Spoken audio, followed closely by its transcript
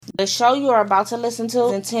The show you are about to listen to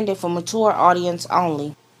is intended for mature audience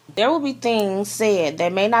only. There will be things said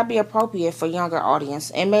that may not be appropriate for younger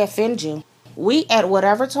audience and may offend you. We at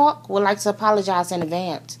Whatever Talk would like to apologize in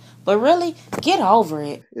advance, but really, get over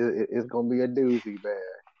it. It's gonna be a doozy, man.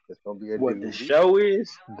 It's gonna be a What the doozy. show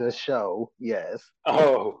is? The show, yes,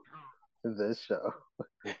 Oh, the show.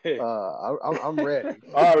 I I'm ready.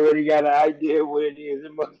 already got an idea what it is.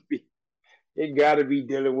 It must be. It got to be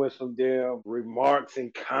dealing with some damn remarks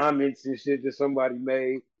and comments and shit that somebody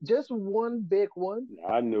made. Just one big one.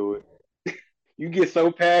 I knew it. You get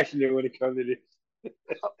so passionate when it comes to this.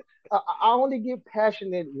 I only get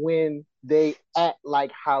passionate when they act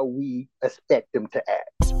like how we expect them to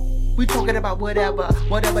act. We talking about whatever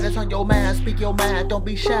that's on your mind. Speak your mind, don't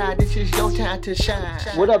be shy. This is your time to shine.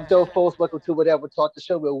 What up, though, folks? Welcome to Whatever Talk, the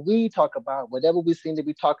show where we talk about whatever we seem to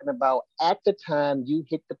be talking about at the time you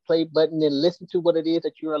hit the play button and listen to what it is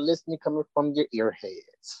that you are listening coming from your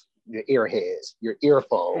earphones,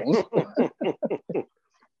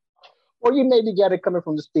 or you maybe got it coming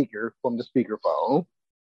from the speakerphone.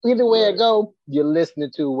 Either way it go, you're listening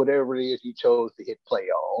to whatever it is you chose to hit play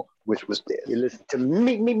on, which was this. You listen to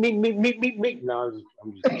me. No,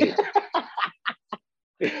 I'm just kidding.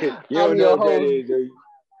 You don't know what that is, do you?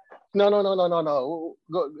 No.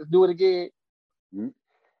 Go do it again.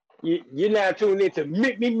 You're not tuned into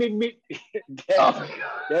me.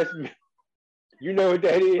 That's you know what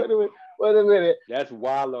that is? Wait a minute. That's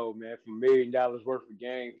Wallow, man, from $1 Million Worth of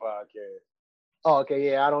Game podcast. Oh, okay,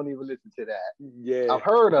 yeah, I don't even listen to that. Yeah, I've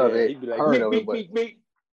heard of it. He'd be like, heard of it, but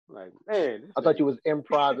like, man, I thought you was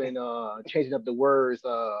improv and changing up the words.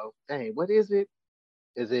 Dang, what is it?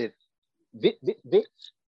 Is it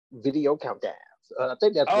video countdowns? I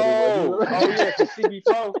think that's what it was. Oh, yeah, for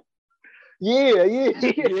CB4. Yeah.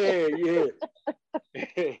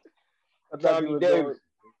 I thought you was Davis.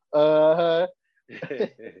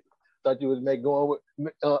 Thought you was going with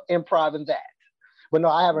improv and that. But no,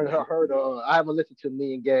 I haven't heard. I haven't listened to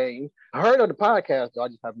Me and Game. I heard of the podcast, though. I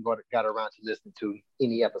just haven't got around to listening to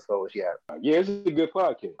any episodes yet. Yeah, it's a good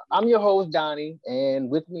podcast. I'm your host, Donnie, and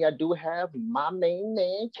with me I do have my main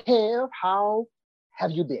man, Kev. How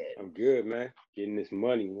have you been? I'm good, man. Getting this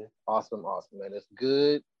money, man. Awesome, man. It's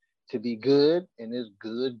good to be good, and it's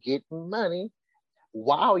good getting money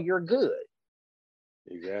while you're good.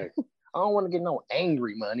 Exactly. I don't want to get no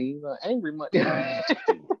angry money. Angry money.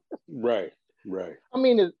 Right. I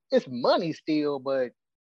mean, it's money still, but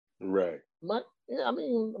right. Money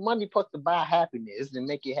supposed to buy happiness and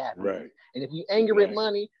make you happy. Right. And if you angry at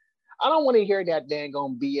money, I don't want to hear that dang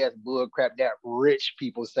on BS bull crap that rich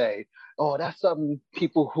people say. Oh, that's something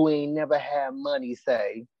people who ain't never had money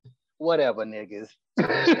say. Whatever, niggas.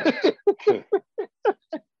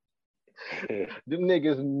 Them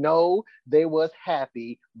niggas know they was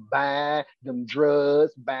happy buying them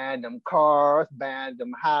drugs, buying them cars, buying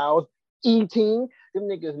them house, eating. Them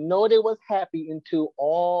niggas know they was happy until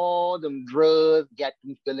all them drugs got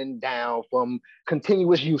them feeling down from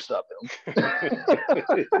continuous use of them.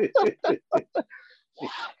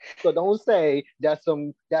 So don't say that's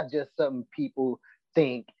just something people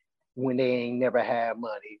think when they ain't never had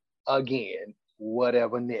money. Again,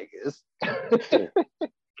 whatever, niggas.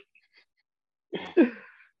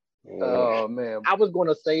 Oh man, I was going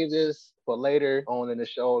to save this for later on in the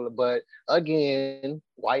show, but again,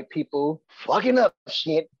 white people fucking up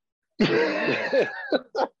shit. Them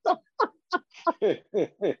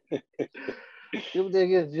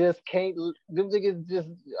niggas just can't. Them niggas just.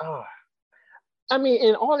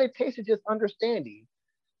 And all it takes is just understanding.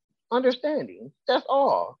 Understanding. That's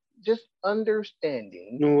all. Just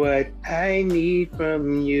understanding. What I need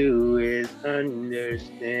from you is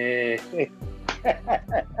understand.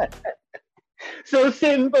 So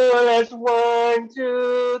simple as 1,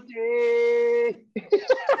 2, 3.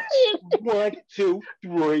 1, 2,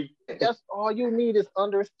 3. That's all you need is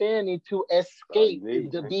understanding to escape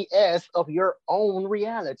the BS of your own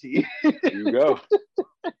reality. There you go.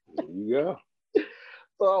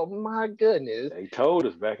 Oh my goodness. They told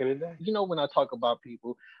us back in the day. You know, when I talk about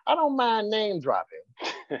people, I don't mind name dropping.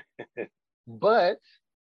 But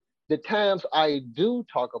the times I do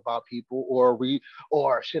talk about people, or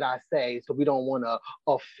should I say, so we don't want to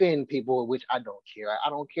offend people, which I don't care.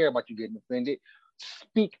 I don't care about you getting offended.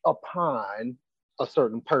 Speak upon a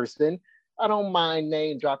certain person. I don't mind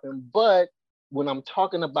name dropping, but when I'm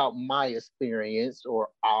talking about my experience or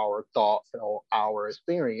our thoughts or our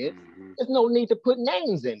experience, there's no need to put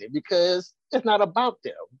names in it because it's not about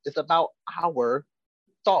them. It's about our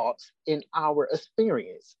thoughts and our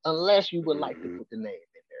experience, unless you would like to put the name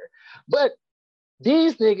in there. But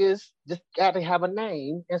These niggas just got to have a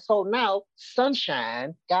name. And so now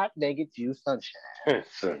Sunshine got negative Sunshine,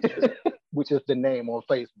 Sunshine. which is the name on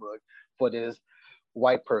Facebook for this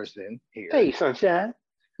white person here. Hey, Sunshine.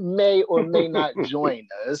 May or may not join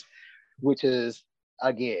us, which is,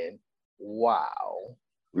 again, wow.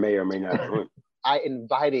 May or may not join. I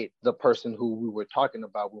invited the person who we were talking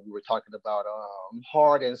about when we were talking about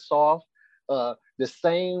hard and soft. The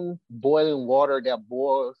same boiling water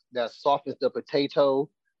that softens the potato,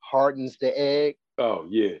 hardens the egg. Oh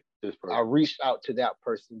yeah, this I reached out to that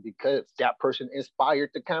person because that person inspired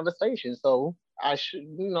the conversation. So I shared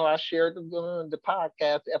the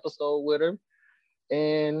podcast episode with her,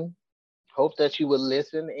 and hope that you would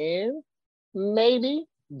listen and maybe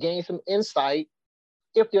gain some insight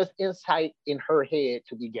if there's insight in her head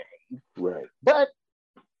to be gained. Right. But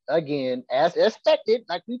again, as expected,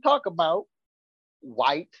 like we talk about,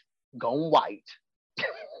 white gone white.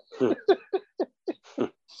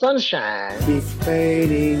 Sunshine is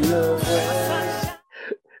fading away.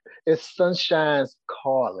 It's Sunshine's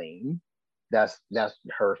Calling. That's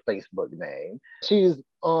her Facebook name. She's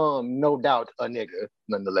no doubt a nigga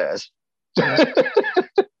nonetheless.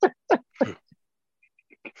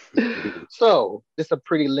 So it's a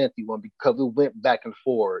pretty lengthy one because we went back and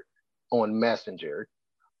forth on Messenger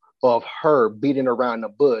of her beating around the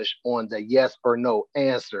bush on the yes or no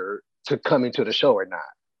answer to coming to the show or not.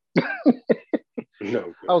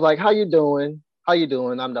 No. I was like, how you doing? How you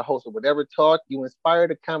doing? I'm the host of Whatever Talk. You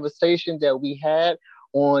inspired the conversation that we had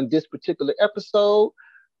on this particular episode.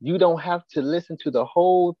 You don't have to listen to the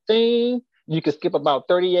whole thing. You can skip about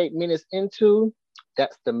 38 minutes into.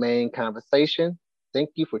 That's the main conversation.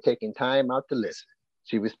 Thank you for taking time out to listen.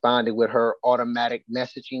 She responded with her automatic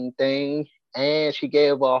messaging thing, and she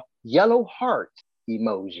gave a yellow heart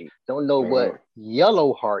emoji. Don't know what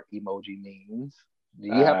yellow heart emoji means. Do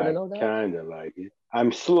you happen to know that? Kind of like it.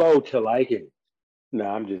 I'm slow to like it. No,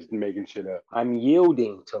 I'm just making shit up. I'm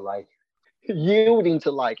yielding to like it. Yielding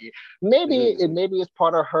to like it. Maybe it's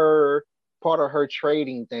part of her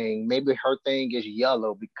trading thing. Maybe her thing is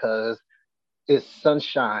yellow because it's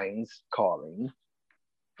Sunshine's calling.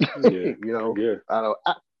 Yeah, yeah.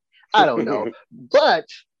 I don't know. But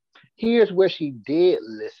here's where she did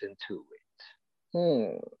listen to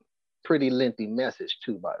it. Pretty lengthy message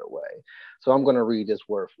too, by the way. So I'm going to read this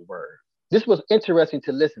word for word. This was interesting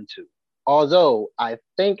to listen to, although I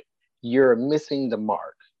think you're missing the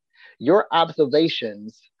mark. Your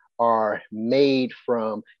observations are made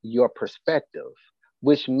from your perspective,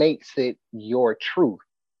 which makes it your truth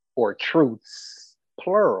or truths,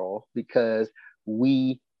 plural, because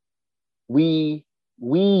we weave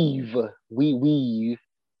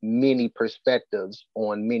many perspectives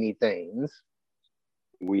on many things.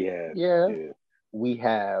 We have. Yeah. We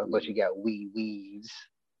have, but you got weaves.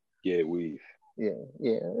 Yeah, weave. Yeah.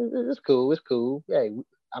 It's cool. Hey,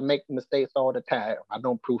 I make mistakes all the time. I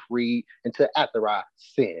don't proofread until after I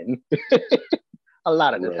sin. A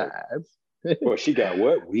lot of the times. Well, she got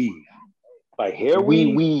what? Weave. Like hair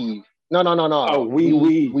weave? Weave. No. Oh,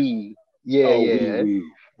 weave. Weave. Yeah, We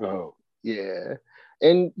weave. Oh. Yeah.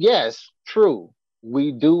 And yes, true.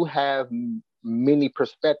 We do have many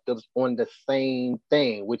perspectives on the same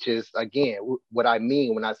thing, which is, again, what I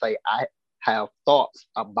mean when I say I have thoughts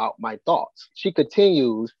about my thoughts. She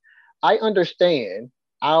continues, I understand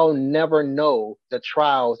I'll never know the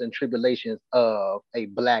trials and tribulations of a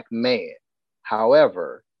Black man.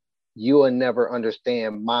 However, you will never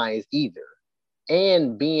understand mine either.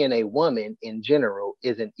 And being a woman in general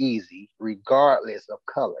isn't easy, regardless of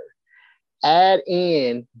color. Add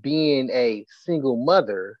in being a single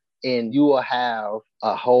mother, and you will have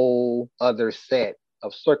a whole other set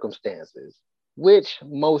of circumstances, which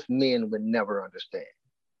most men would never understand.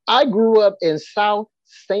 I grew up in South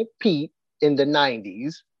St. Pete in the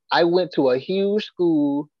 90s. I went to a huge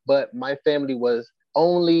school, but my family was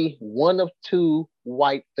only one of two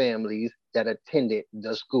white families that attended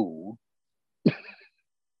the school.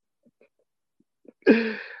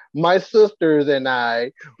 My sisters and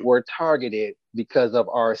I were targeted because of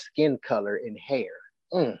our skin color and hair.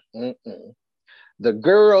 The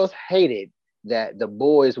girls hated that the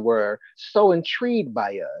boys were so intrigued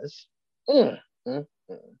by us.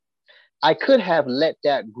 I could have let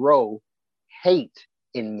that grow hate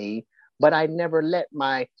in me, but I never let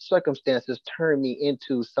my circumstances turn me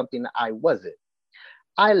into something I wasn't.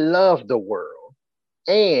 I love the world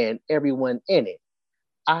and everyone in it.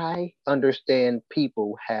 I understand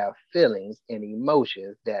people have feelings and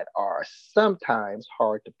emotions that are sometimes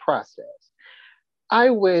hard to process.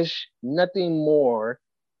 I wish nothing more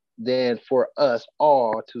than for us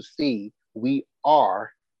all to see we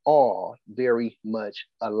are all very much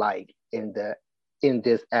alike in the in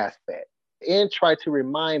this aspect and try to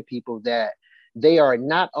remind people that they are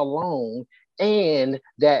not alone and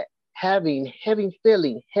that having heavy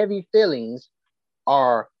feelings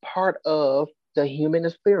are part of the human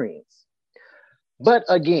experience. But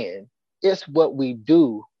again, it's what we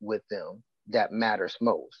do with them that matters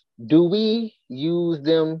most. Do we use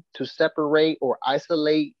them to separate or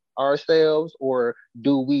isolate ourselves, or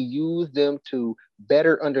do we use them to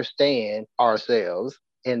better understand ourselves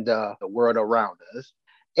and the world around us?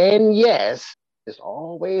 And yes, there's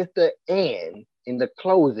always the and in the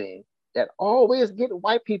closing that always get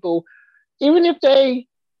white people, even if they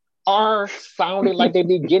are sounding like they're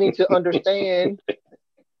beginning to understand,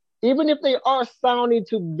 even if they are sounding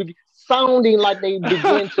like they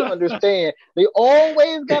begin to understand, they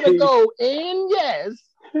always gotta go. And yes,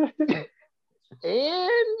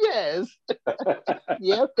 and yes,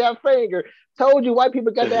 yes, that finger. Told you, white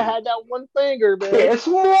people got to have that one finger, man. There's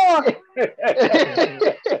more.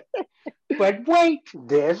 But wait,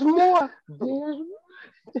 there's more.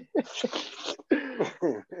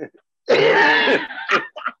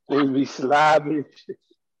 We be slobbing.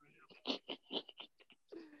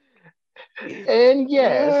 And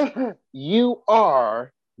yes, you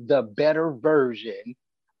are the better version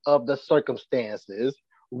of the circumstances,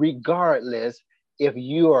 regardless if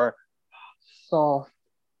you are soft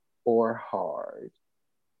or hard.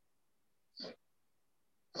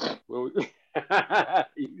 Well,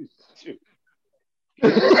 you shoot.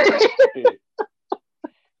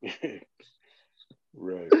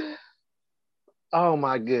 Right. Oh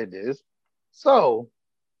my goodness. So,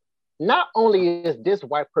 not only is this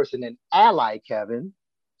white person an ally, Kevin,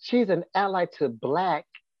 she's an ally to Black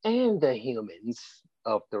and the humans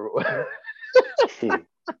of the world.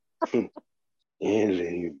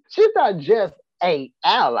 She's not just a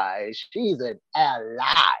ally, she's an ally.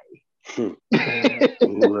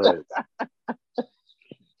 Right.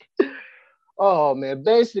 Oh man,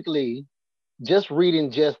 basically, just reading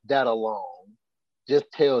just that alone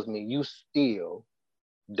just tells me you still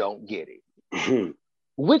don't get it.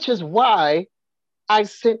 Which is why I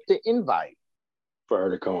sent the invite. For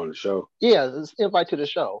her to come on the show. Yeah, this invite to the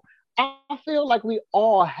show. I feel like we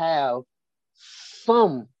all have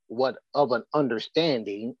somewhat of an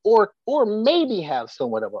understanding, or maybe have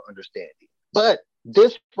somewhat of an understanding. But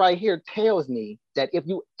this right here tells me that if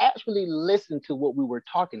you actually listen to what we were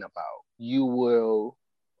talking about, you will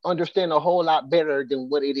understand a whole lot better than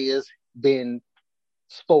what it is been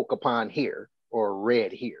spoke upon here or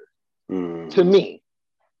read here. To me.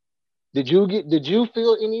 Did you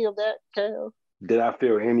feel any of that, Cal? Did I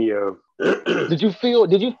feel any of did you feel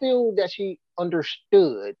that she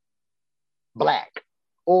understood Black?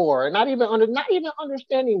 Or not even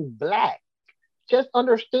understanding Black, just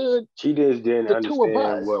understood she just didn't the understand two of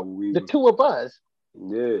us. what we the two of us.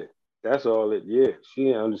 Yeah. That's all it she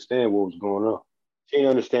didn't understand what was going on. She didn't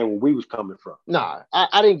understand where we was coming from. Nah,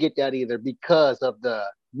 I didn't get that either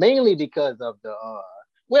mainly because of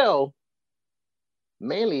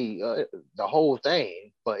mainly the whole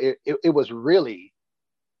thing, but it was really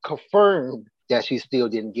confirmed that she still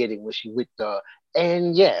didn't get it when she with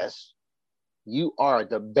and yes, you are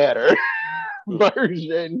the better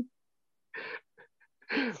version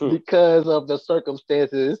because of the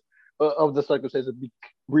circumstances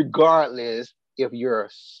regardless if you're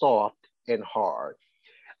soft and hard.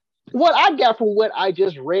 What I got from what I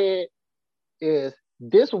just read is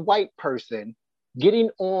this white person getting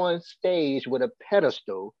on stage with a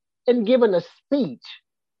pedestal and giving a speech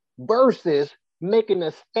versus making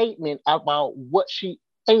a statement about what she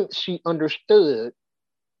thinks she understood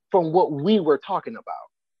from what we were talking about.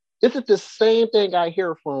 This is the same thing I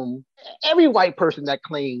hear from every white person that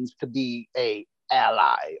claims to be a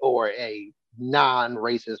ally or a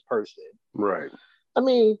non-racist person. Right. I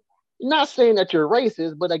mean, not saying that you're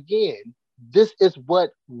racist, but again, this is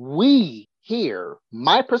what we hear.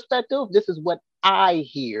 My perspective, this is what I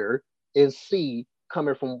hear and see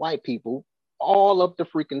coming from white people all of the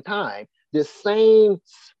freaking time. The same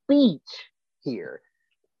speech here,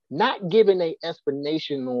 not giving a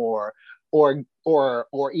explanation or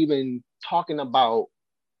even talking about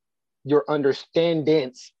your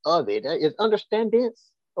understandings of it. Is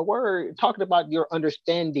understandings a word? Talking about your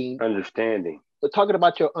understanding. But talking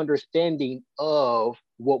about your understanding of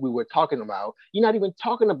what we were talking about, you're not even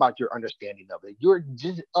talking about your understanding of it. You're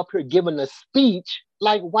just up here giving a speech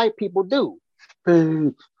like white people do.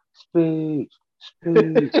 Speech.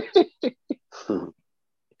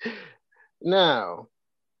 Now,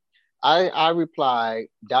 I replied ...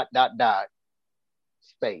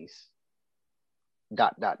 space ...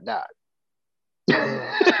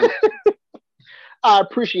 I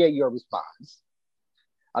appreciate your response.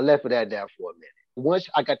 I left it at that for a minute. once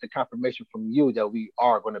I got the confirmation from you that we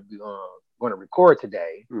are going to record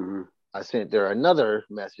today, Mm-hmm. I sent there another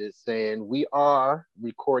message saying we are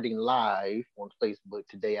recording live on Facebook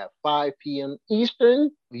today at 5 p.m.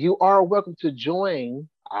 Eastern. You are welcome to join.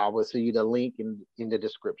 I will send you the link in the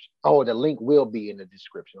description. Oh, the link will be in the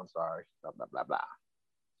description. I'm sorry. Blah, blah, blah, blah.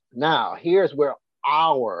 Now, here's where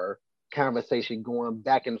our conversation going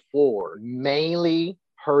back and forth, mainly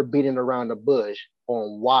her beating around the bush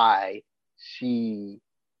on why she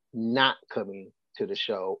not coming to the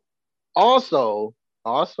show. Also,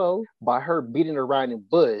 also by her beating around the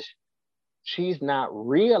bush, she's not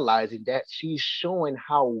realizing that she's showing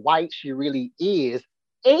how white she really is,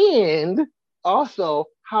 and also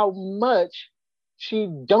how much she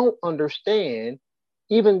don't understand,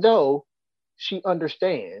 even though she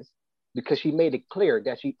understands, because she made it clear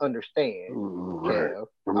that she understands. Right. Kev,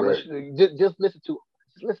 Right. just listen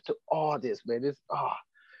to all this, man. This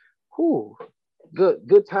whew,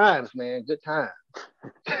 good times, man. Good times.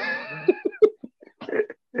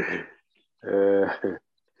 Uh,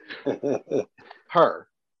 Her.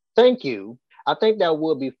 Thank you. I think that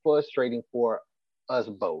will be frustrating for us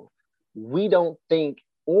both. We don't think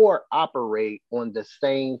or operate on the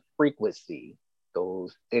same frequency,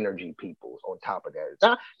 those energy peoples on top of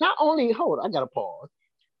that. Not only, hold on, I gotta pause.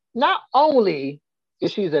 Not only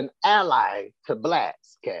is she's an ally to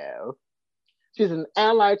blacks, Cav, she's an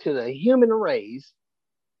ally to the human race,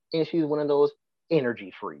 and she's one of those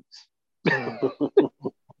energy freaks.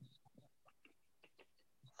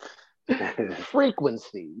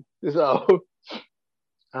 Frequency. So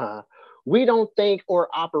uh, we don't think or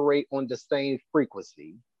operate on the same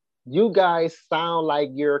frequency. You guys sound like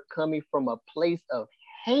you're coming from a place of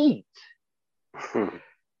hate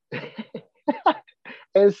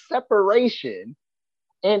and separation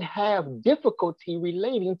and have difficulty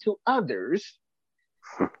relating to others.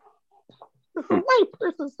 It's a white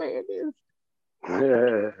person saying this.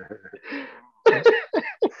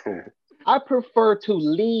 I prefer to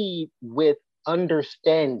lead with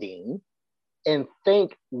understanding and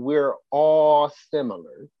think we're all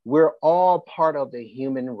similar. We're all part of the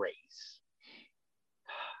human race.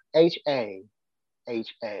 H A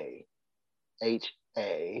H A H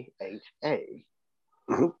A H A.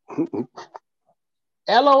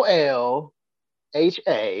 LOL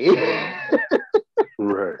HA.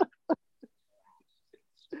 Right.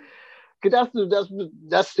 Because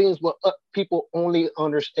that seems what people only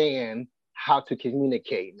understand how to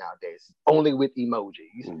communicate nowadays, only with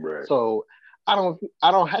emojis. Right. So I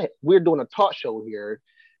don't have. We're doing a talk show here,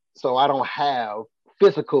 so I don't have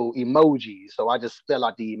physical emojis. So I just spell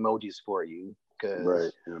out the emojis for you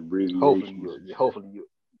Right. because Abbreviations.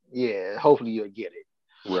 hopefully you'll get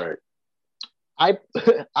it. Right. I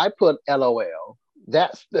I put LOL.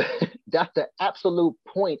 That's the that's the absolute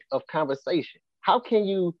point of conversation. How can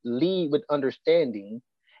you lead with understanding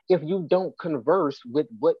if you don't converse with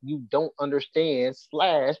what you don't understand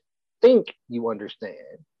slash think you understand?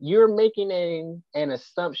 You're making an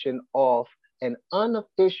assumption of an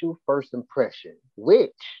unofficial first impression, which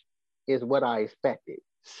is what I expected.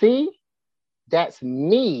 See, that's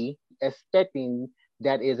me expecting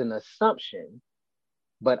that is an assumption,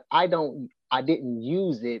 but I didn't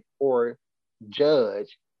use it or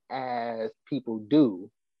judge as people do.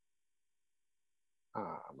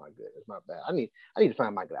 Oh my goodness, my bad. I need to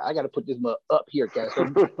find my glass. I got to put this mug up here, guys. So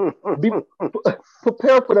be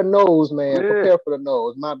prepare for the nose, man. Yeah. Prepare for the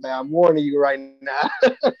nose. My bad. I'm warning you right now.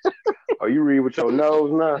 Oh, you read with your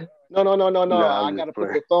nose now? No. Nah, I I'm got just to put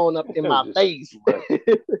playing. the phone up in my Just- face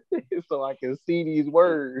right. so I can see these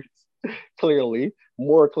words clearly,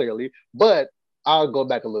 more clearly. But I'll go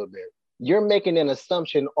back a little bit. You're making an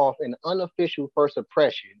assumption of an unofficial first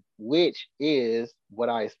impression, which is what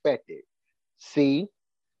I expected. See,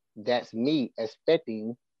 that's me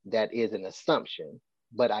expecting that is an assumption,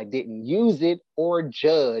 but I didn't use it or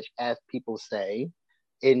judge, as people say,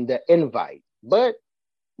 in the invite. But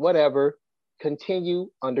whatever, continue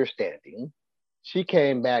understanding. She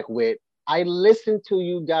came back with, I listened to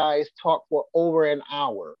you guys talk for over an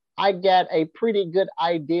hour. I got a pretty good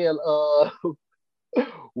idea of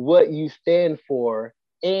what you stand for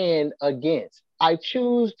and against. I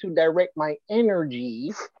choose to direct my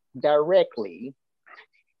energy directly,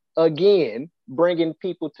 again, bringing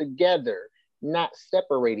people together, not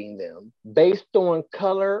separating them based on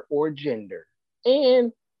color or gender.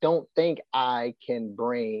 And don't think I can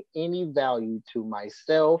bring any value to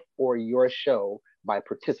myself or your show by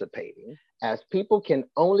participating, as people can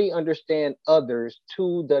only understand others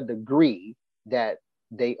to the degree that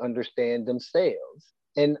they understand themselves.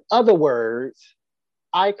 In other words,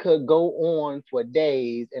 I could go on for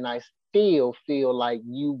days and I still feel like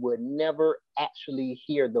you would never actually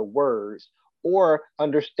hear the words or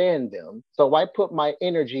understand them. So I put my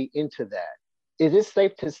energy into that. Is it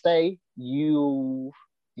safe to say you've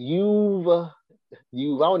I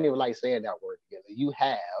don't even like saying that word together. You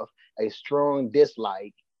have a strong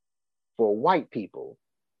dislike for white people,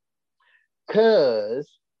 cause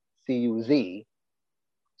CUZ,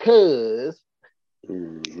 cause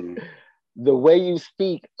Mm-hmm. the way you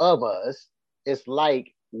speak of us, it's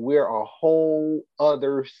like we're a whole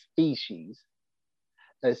other species,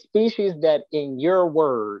 a species that, in your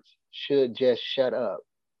words, should just shut up.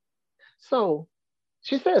 So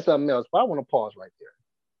she said something else, but I want to pause right there.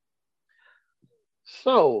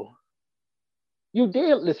 So you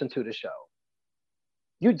did listen to the show.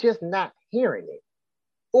 You're just not hearing it.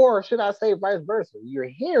 Or should I say vice versa? You're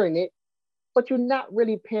hearing it, but you're not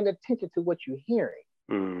really paying attention to what you're hearing.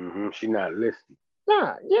 Mm-hmm. She not listening.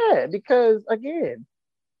 Nah, yeah, because again,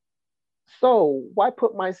 so why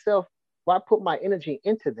put my energy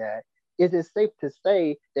into that? Is it safe to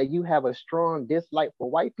say that you have a strong dislike for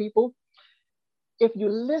white people? If you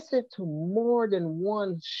listen to more than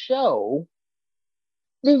one show,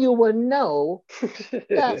 then you will know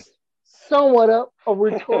that's somewhat of a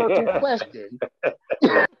rhetorical question.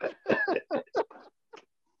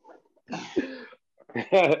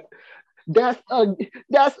 That's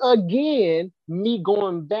that's again me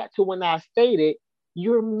going back to when I stated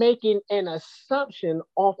you're making an assumption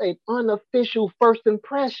of an unofficial first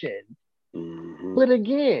impression. Mm-hmm. But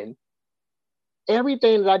again,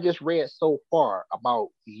 everything that I just read so far about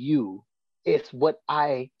you is what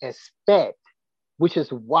I expect, which is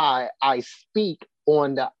why I speak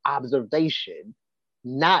on the observation,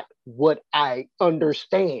 not what I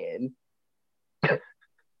understand.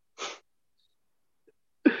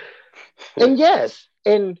 And yes,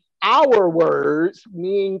 in our words,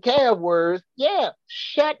 me and Kev words, yeah,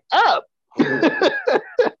 shut up.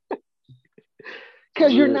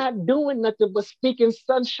 Because you're Yeah. not doing nothing but speaking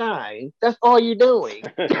sunshine. That's all you're doing.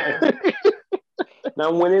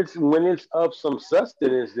 Now, when it's of some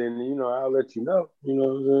sustenance, then I'll let you know. You know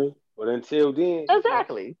what I'm saying? But until then,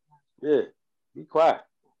 Exactly. yeah, be quiet.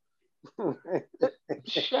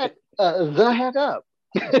 Shut the heck up.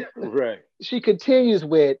 Right. She continues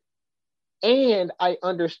with, and I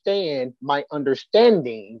understand my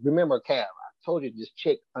understanding. Remember, Cal, I told you this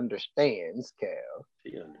chick understands, Cal.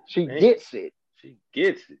 She She understands. gets it. She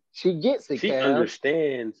gets it. She gets it, She Cal.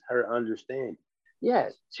 understands her understanding.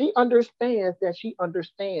 Yes, she understands that she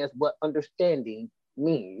understands what understanding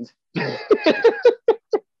means.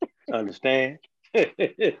 Understand?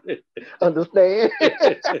 Understand?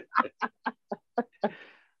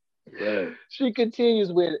 Right. She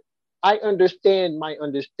continues with, I understand my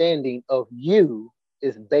understanding of you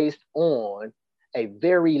is based on a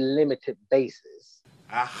very limited basis.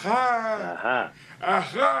 Aha! Aha.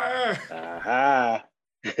 Aha! Aha.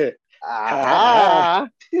 Ha Aha!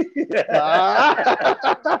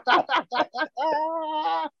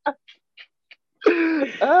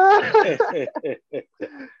 Ah.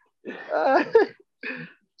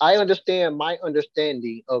 I understand my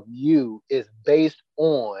understanding of you is based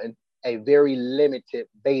on a very limited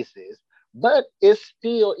basis, but it's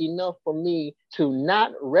still enough for me to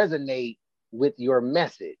not resonate with your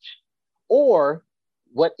message or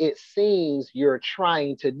what it seems you're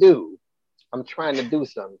trying to do. I'm trying to do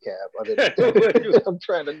something, Cap. I'm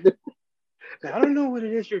trying to do. I don't know what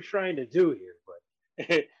it is you're trying to do here,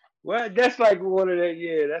 but well, that's like one of that.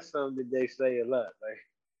 Yeah, that's something that they say a lot.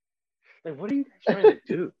 Like, what are you guys trying to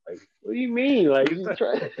do? Like, what do you mean? Like,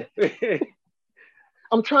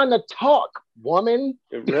 I'm trying to talk, woman.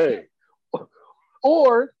 right.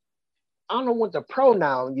 Or I don't know what to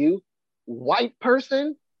pronoun you, white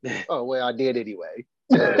person. Oh well, I did anyway.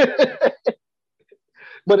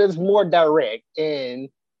 But it's more direct and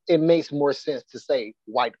it makes more sense to say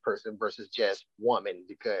white person versus just woman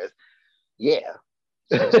because yeah.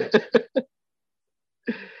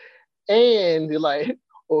 And you're like,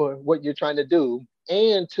 or what you're trying to do.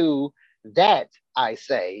 And to that I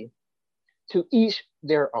say, to each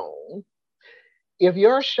their own. If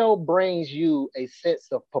your show brings you a sense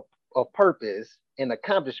of purpose and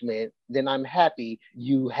accomplishment, then I'm happy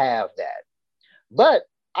you have that. But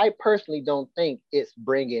I personally don't think it's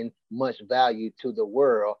bringing much value to the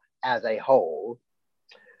world as a whole.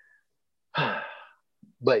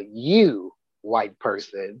 But you, white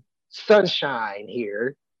person, sunshine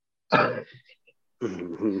here,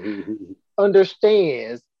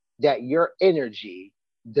 understands that your energy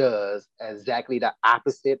does exactly the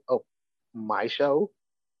opposite of my show.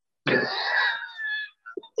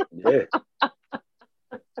 Yeah.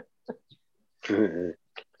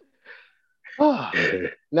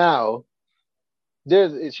 Now Now,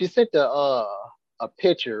 she sent a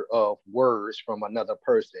picture of words from another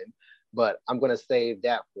person, but I'm gonna save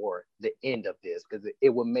that for the end of this because it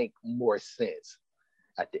will make more sense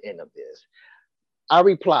at the end of this. I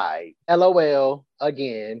replied, LOL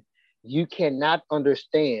again, you cannot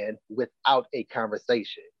understand without a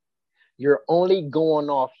conversation. You're only going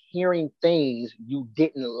off hearing things you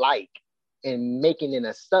didn't like and making an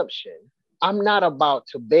assumption. I'm not about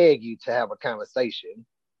to beg you to have a conversation.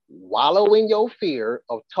 Wallow in your fear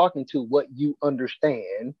of talking to what you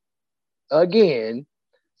understand. Again,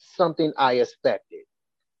 something I expected.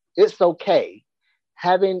 It's okay.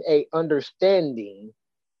 Having a understanding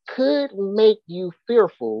could make you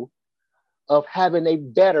fearful of having a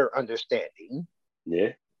better understanding.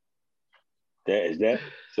 Yeah, that is that.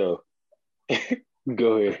 So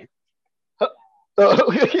go ahead.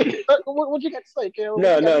 What you got to say, Carol?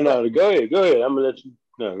 No, no, no. Go ahead. Go ahead. I'm gonna let you.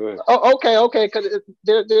 No, go ahead. Oh, okay, because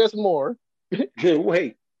there's more.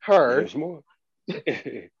 Wait, Her there's more.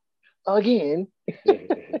 again.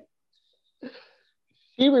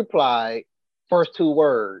 She replied, first two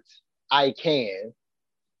words, I can,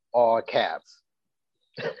 all caps.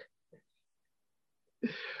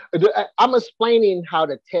 I'm explaining how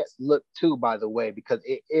the text looked too, by the way, because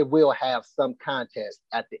it will have some context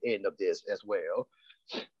at the end of this as well.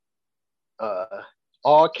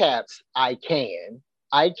 All caps, I can.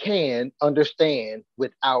 I can understand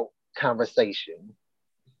without conversation.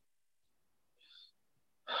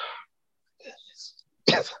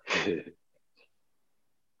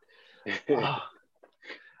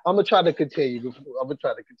 I'm gonna try to continue.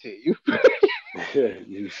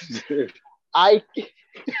 I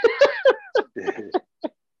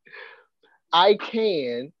I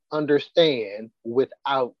can understand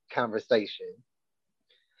without conversation,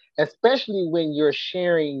 especially when you're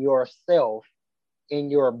sharing yourself and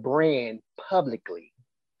your brand publicly.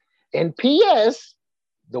 And P.S.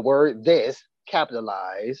 the word this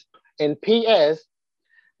capitalized. And P.S.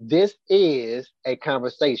 this is a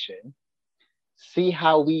conversation. See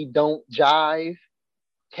how we don't jive?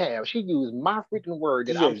 Cam, she used my freaking word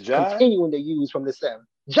that I'm continuing to use from the seven.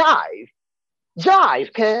 Jive.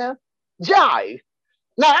 Jive, Cam. Jive.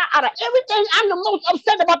 Now, out of everything, I'm the most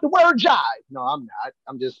upset about the word jive. No, I'm not.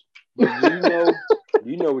 I'm just. But do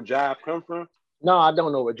you know where jive come from? No, I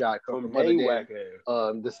don't know where jive come from. Other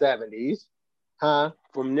than, the 70s. Huh?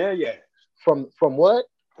 From there, yeah. From what?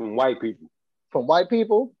 From white people. From white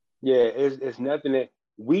people? Yeah, it's nothing that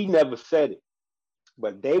we never said it,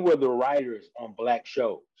 but they were the writers on black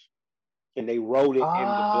shows, and they wrote it in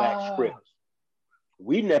the black scripts.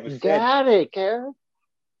 We never said got it, Karen.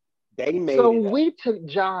 They made so it. So we took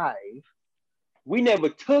jive. We never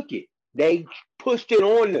took it. They pushed it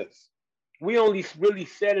on us. We only really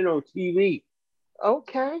said it on TV.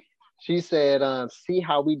 Okay. She said, see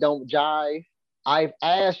how we don't jive? I've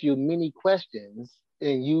asked you many questions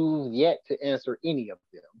and you've yet to answer any of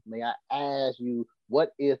them. May I ask you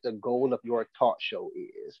what is the goal of your talk show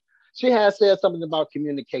is? She has said something about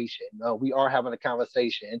communication. We are having a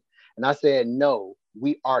conversation. And I said, no,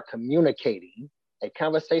 we are communicating. A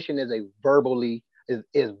conversation is is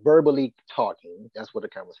verbally talking. That's what a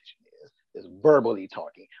conversation is verbally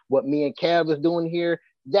talking. What me and Cav is doing here,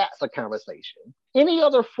 that's a conversation. Any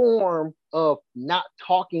other form of not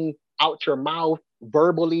talking out your mouth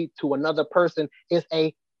verbally to another person is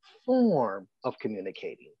a form of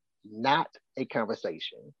communicating, not a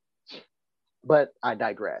conversation. But I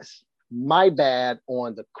digress. My bad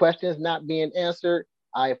on the questions not being answered.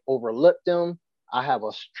 I've overlooked them. I have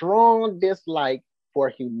a strong dislike for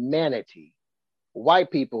humanity.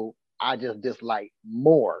 White people, I just dislike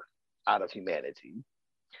more out of humanity.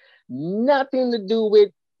 Nothing to do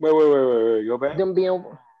with wait. Go back. Them being.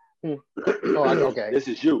 Okay. This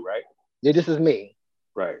is you, right? Yeah, this is me.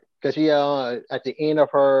 Right. Because she at the end of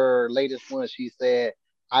her latest one, she said,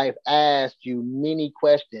 I've asked you many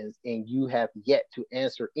questions and you have yet to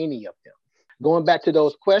answer any of them. Going back to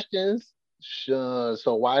those questions, so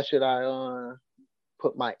why should I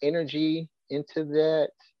put my energy into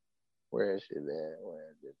that? Where is it at?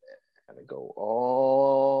 Where is it at? Gotta go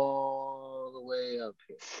all the way up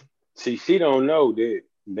here. See, she don't know that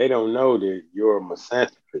they don't know that you're a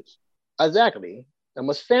misanthropist. Exactly. A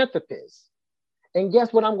misanthropist. And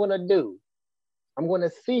guess what I'm gonna do? I'm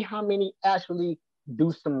gonna see how many actually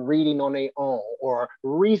do some reading on their own or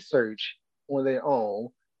research on their own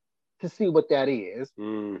to see what that is.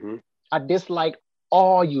 Mm-hmm. I dislike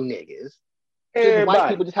all you niggas. White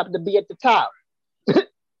people just happen to be at the top.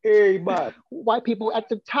 Everybody. White people at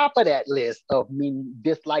the top of that list of me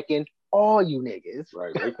disliking all you niggas.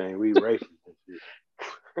 Right. They think we racist and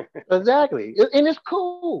shit. Exactly. And it's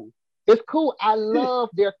cool. It's cool. I love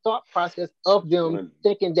their thought process of them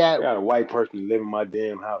thinking that. I got a white person live in my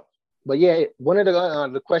damn house. But yeah, one of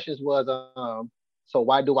the questions was, so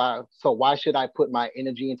why should I put my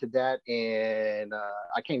energy into that? And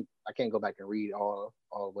I can't go back and read all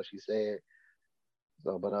of what she said.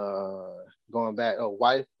 So, but going back,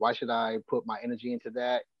 why should I put my energy into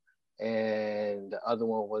that? And the other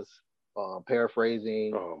one was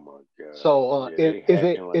paraphrasing. Oh my god! So is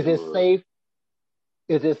it safe?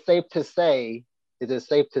 Is it safe to say? Is it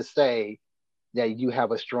safe to say that you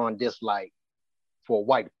have a strong dislike for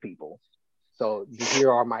white people? So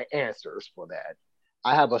here are my answers for that.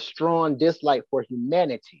 I have a strong dislike for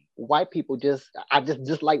humanity. White people I just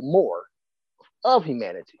dislike more of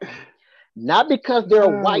humanity. Not because they're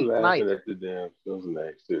white, neither. At the damn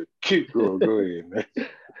next. Keep going. Go ahead, man.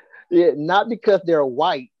 Yeah, not because they're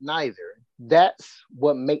white, neither. That's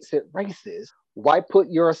what makes it racist. Why put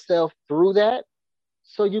yourself through that?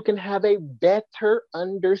 So you can have a better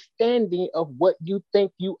understanding of what you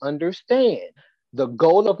think you understand. The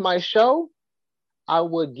goal of my show, I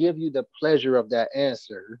would give you the pleasure of that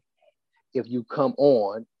answer if you come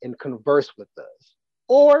on and converse with us.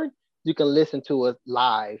 Or you can listen to us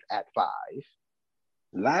live at 5.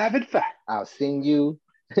 Live at 5. I'll send you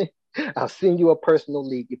a personal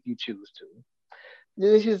link if you choose to.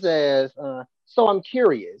 Then she says, so I'm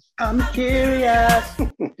curious. I'm curious.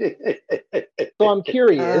 So I'm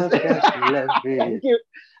curious.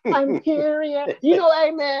 I'm curious. You know,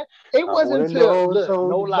 hey man, it wasn't until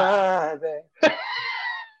no lie.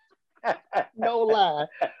 No lie.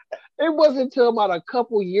 It wasn't until about a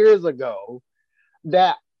couple years ago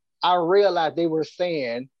that I realized they were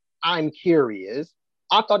saying, I'm curious.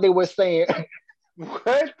 I thought they were saying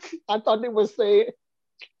what? I thought they were saying,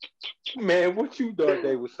 man, what you thought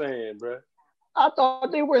they were saying, bro? I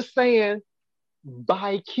thought they were saying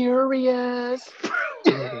bi-curious.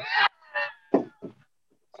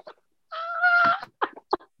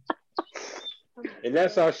 And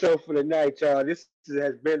that's our show for the night, y'all. This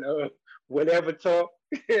has been Whatever Talk.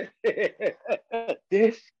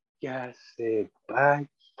 This guy said bye.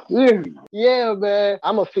 Yeah, man.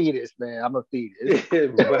 I'm a fetus, man. I'm a fetus.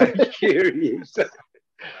 Bi-curious.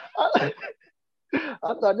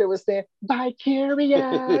 I thought they were saying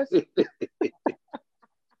bi-curious.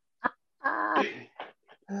 Oh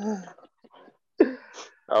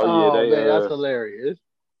yeah, man, that's hilarious.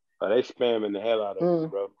 They spamming the hell out of me,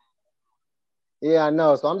 bro. Yeah, I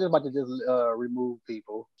know. So I'm just about to just remove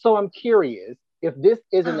people. So I'm curious, if this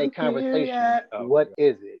isn't a conversation, what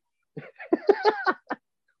is it?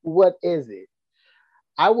 What is it?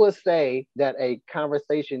 I would say that a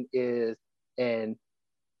conversation is an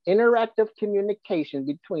interactive communication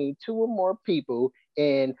between two or more people,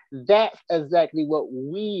 and that's exactly what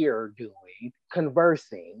we are doing,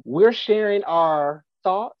 conversing. We're sharing our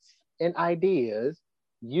thoughts and ideas.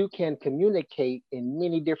 You can communicate in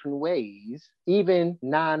many different ways, even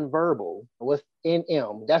nonverbal. What's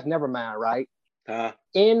NM? That's never mind, right?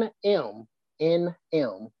 NM in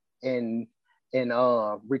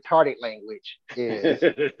retarded language is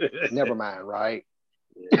never mind, right?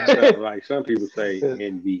 Yeah, like some people say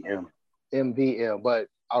NVM. MVM, but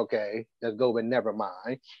okay, let's go with never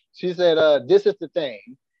mind. She said, this is the thing.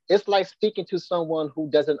 It's like speaking to someone who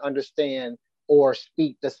doesn't understand or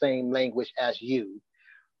speak the same language as you.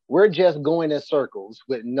 We're just going in circles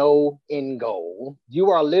with no end goal. You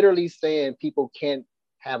are literally saying people can't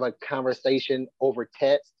have a conversation over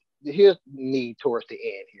text. Here's me towards the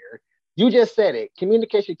end here. You just said it.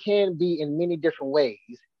 Communication can be in many different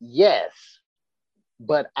ways. Yes,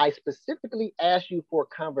 but I specifically asked you for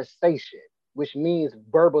conversation, which means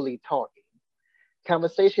verbally talking.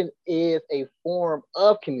 Conversation is a form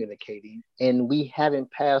of communicating, and we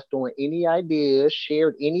haven't passed on any ideas,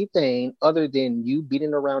 shared anything other than you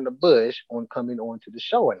beating around the bush on coming on to the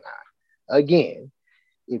show or not. Again,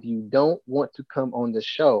 if you don't want to come on the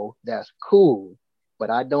show, that's cool,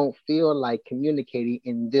 but I don't feel like communicating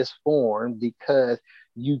in this form because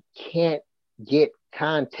you can't get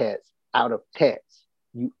context out of text.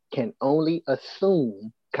 You can only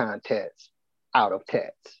assume context out of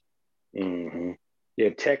text. Mm-hmm. Yeah,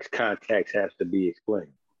 text context has to be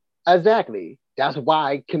explained. Exactly. That's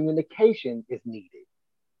why communication is needed.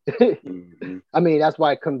 Mm-hmm. I mean, that's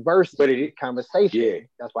why conversation. Yeah.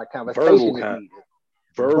 That's why conversation is needed.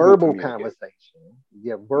 Verbal conversation.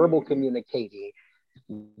 Yeah, verbal communicating.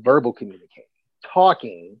 Verbal communicating.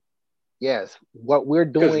 Talking. Yes. What we're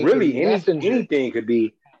doing. Really, anything could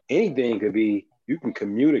be. You can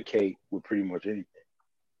communicate with pretty much anything.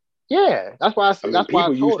 Yeah, that's why I said. That's why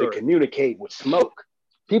people used to communicate with smoke.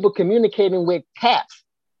 People communicating with taps.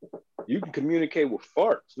 You can communicate with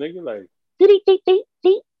farts, nigga. Like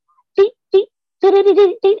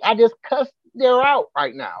I just cussed her out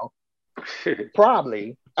right now.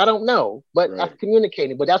 Probably. I don't know. But that's Right.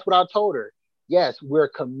 communicating. But that's what I told her. Yes, we're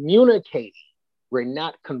communicating. We're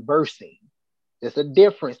not conversing. There's a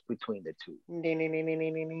difference between the two.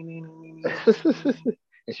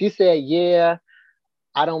 And she said, yeah,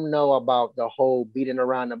 I don't know about the whole beating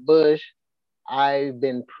around the bush. I've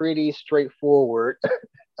been pretty straightforward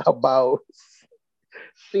about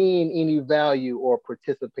seeing any value or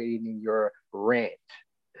participating in your rant.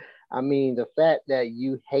 I mean, the fact that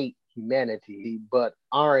you hate humanity but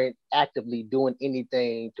aren't actively doing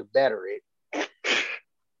anything to better it.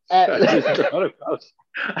 I just thought about.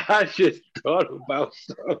 I just thought about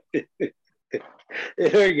something.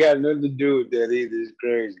 It ain't got nothing to do with that either. It's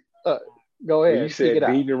crazy. Uh, Go When you ahead, speak it said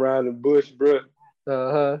out. beating around the bush, bro,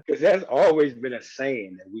 Uh-huh. because that's always been a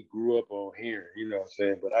saying that we grew up on hearing. You know what I'm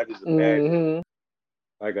saying? But I just imagine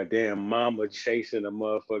Mm-hmm. like a damn mama chasing a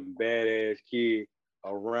motherfucking badass kid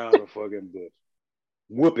around the fucking bush,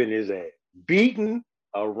 whooping his ass, beating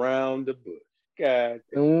around the bush. God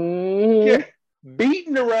damn. Mm-hmm. Yeah,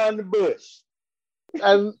 beating around the bush.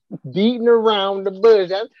 I'm beating around the bush.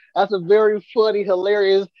 That's a very funny,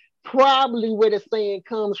 hilarious, probably where the saying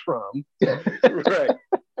comes from. Right.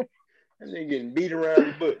 And they getting beat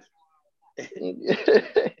around the bush.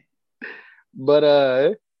 But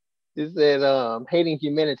it said hating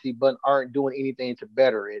humanity but aren't doing anything to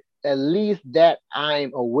better it. At least that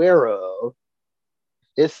I'm aware of.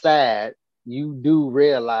 It's sad. You do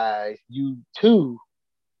realize you too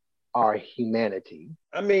are humanity.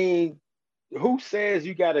 I mean, who says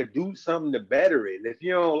you got to do something to better it? If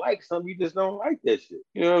you don't like something, you just don't like that shit.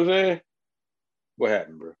 You know what I'm saying? What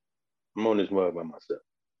happened, bro? I'm on this mug by myself.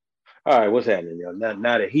 All right, what's happening, y'all?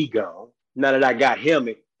 Now that he gone, now that I got him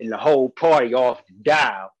and the whole party off the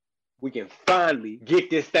dial, we can finally get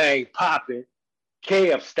this thing popping,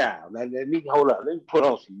 Kev style. Now, let me hold on. Let me put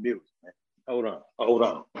on some music, man. Hold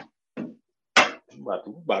on. I'm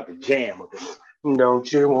about to jam with this.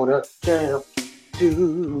 Don't you wanna jam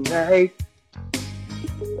tonight?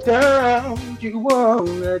 Don't you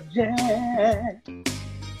wanna jam?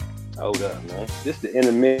 Hold up, man. This the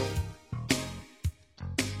intermission.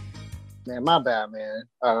 Man, my bad, man.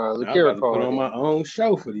 I'm Lakira about to put called on in. my own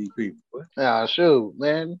show for these people. Boy. Ah, shoot,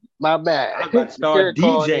 man. My bad. I was about to start Lakira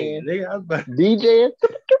called DJing. in. Nigga. DJing?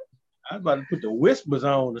 I was about to put the whispers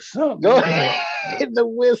on or something. Go ahead. The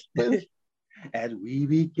whispers. As we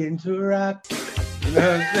begin to rock. You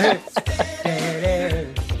know what I'm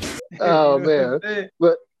saying? Oh, You know man. what I'm saying?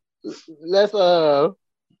 But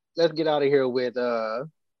let's get out of here with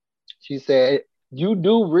she said, you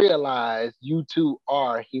do realize you two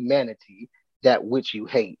are humanity, that which you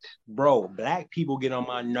hate. Bro, black people get on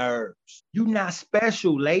my nerves. You not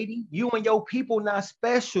special, lady. You and your people not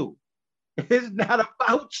special. It's not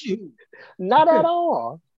about you. Not at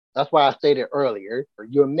all. That's why I stated earlier,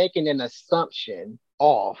 you're making an assumption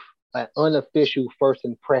off an unofficial first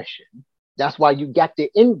impression. That's why you got the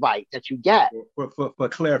invite that you got. For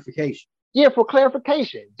clarification. Yeah, for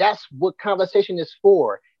clarification. That's what conversation is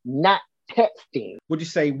for, not texting. Would you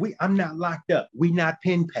say I'm not locked up? We not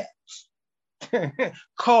pen pals.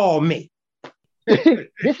 Call me.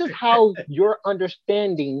 This is how your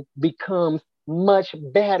understanding becomes much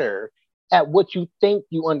better at what you think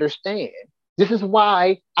you understand. This is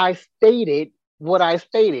why I stated what I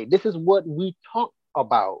stated. This is what we talked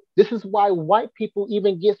about. This is why white people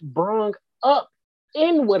even gets brung up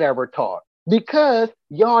in whatever talk, because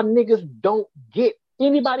y'all niggas don't get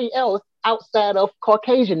anybody else outside of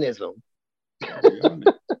Caucasianism.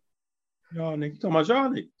 Y'all niggas, talking about y'all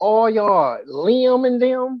niggas. All y'all, Liam and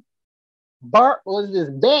them, Bart, was this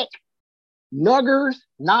Beck, Noggers,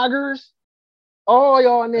 all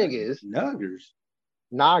y'all niggas, Nuggers.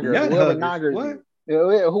 Noggers, Nut whoever huggers. Noggers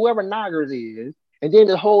What? is, whoever Noggers is. And then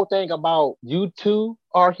the whole thing about you two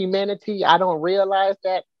are humanity, I don't realize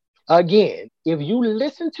that. Again, if you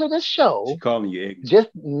listen to the show, She calling you ignorant. just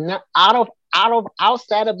not,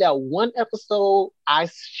 outside of that one episode I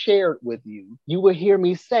shared with you, you will hear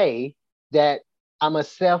me say that I'm a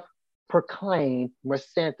self-proclaimed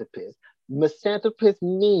misanthropist. Misanthropist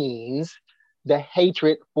means the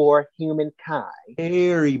hatred for humankind.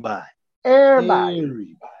 Everybody.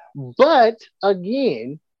 Everybody. But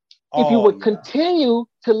again, if you would continue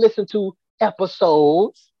to listen to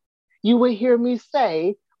episodes, you would hear me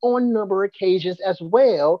say on a number of occasions as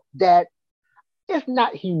well that it's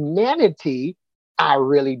not humanity I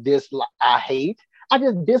really dislike, I hate. I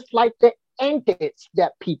just dislike the antics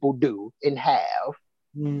that people do and have.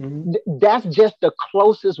 Mm-hmm. That's just the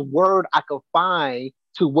closest word I could find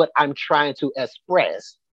to what I'm trying to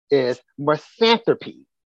express is misanthropy.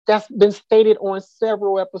 That's been stated on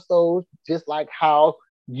several episodes, just like how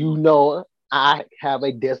I have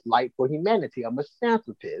a dislike for humanity. I'm a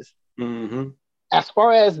philanthropist. Mm-hmm. As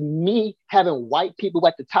far as me having white people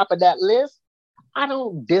at the top of that list, I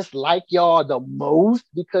don't dislike y'all the most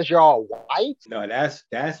because y'all white. No,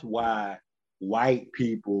 that's why white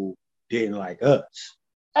people didn't like us.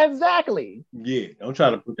 Exactly. Yeah, don't try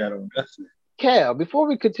to put that on us. Cal, before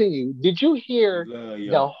we continue, did you hear Love the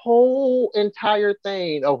y'all. whole entire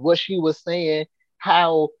thing of what she was saying?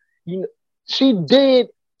 How she did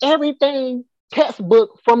everything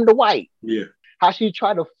textbook from the white. Yeah. How she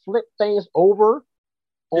tried to flip things over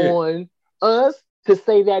on us to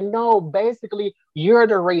say that no, basically you're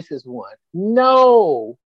the racist one.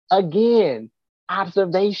 No, again,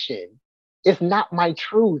 observation. It's not my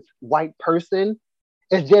truth, white person.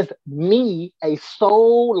 It's just me, a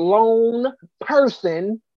sole lone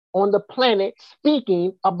person on the planet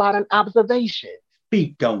speaking about an observation.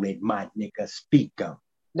 Speak on it, my nigga. Speak on it.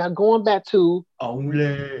 Now going back to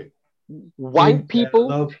Only white people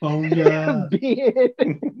California.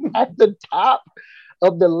 being at the top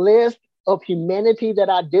of the list of humanity that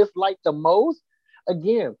I dislike the most,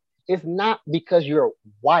 again, it's not because you're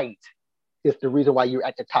white. It's the reason why you're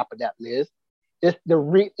at the top of that list. It's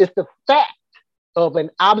the fact of an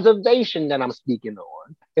observation that I'm speaking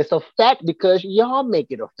on. It's a fact because y'all make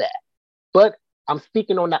it a fact. But I'm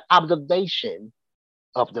speaking on the observation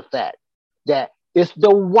of the fact that it's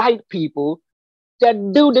the white people that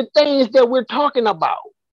do the things that we're talking about.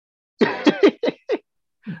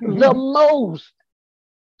 The most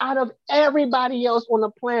out of everybody else on the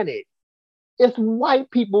planet. It's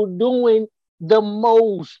white people doing the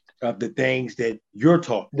most of the things that you're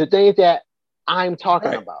talking. The things that I'm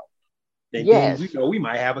talking about. And yes. then we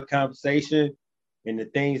might have a conversation, and the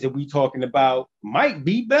things that we talking about might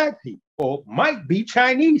be black people or might be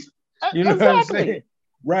Chinese. You know what I'm saying?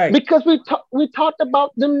 Right. Because we talked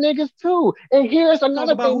about them niggas too. And here's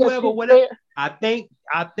another thing whatever. I think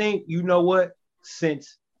you know what?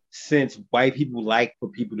 Since white people like for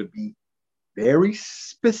people to be very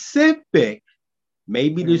specific,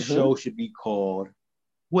 maybe this show should be called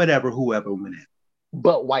whatever, whoever, whenever.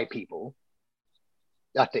 But white people.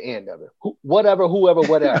 At the end of it. Whatever, whoever,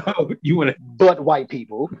 whatever. You want to? But white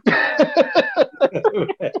people.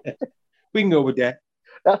 We can go with that.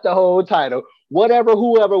 That's the whole title. Whatever,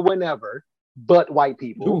 whoever, whenever, but white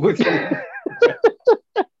people.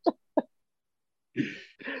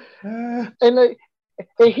 And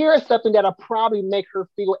here's something that'll probably make her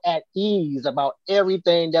feel at ease about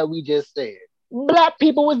everything that we just said. Black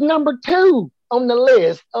people was number 2 on the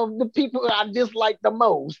list of the people I dislike the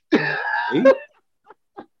most.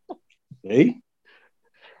 Hey?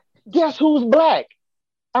 Guess who's black?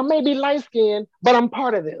 I may be light-skinned, but I'm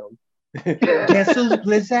part of them. Guess who's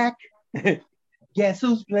Blizzak? Guess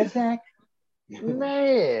who's Blizzak?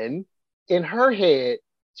 Man, in her head,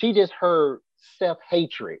 she just heard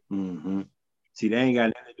self-hatred. Mm-hmm. See, that ain't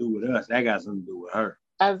got nothing to do with us. That got something to do with her.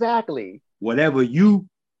 Exactly. Whatever you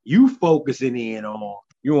focusing in on,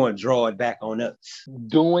 you want to draw it back on us.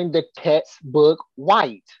 Doing the textbook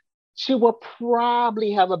white. She would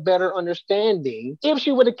probably have a better understanding if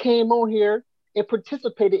she would have came on here and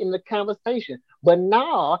participated in the conversation. But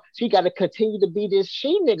now she got to continue to be this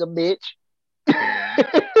she nigga bitch.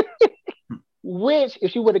 Which,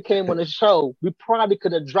 if she would have came on the show, we probably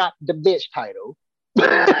could have dropped the bitch title.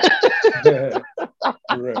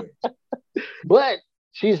 Right. But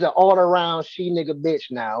she's an all-around she nigga bitch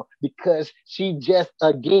now because she just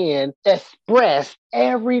again expressed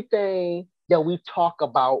everything that we talk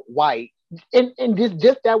about white and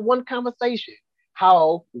just that one conversation,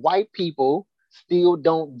 how white people still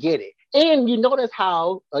don't get it. And you notice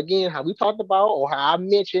how we talked about, or how I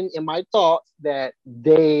mentioned in my thoughts, that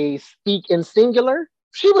they speak in singular.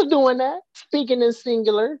 She was doing that, speaking in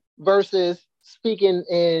singular versus speaking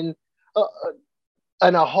in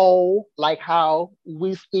a whole, like how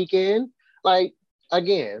we speak in. Like,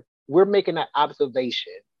 again, we're making an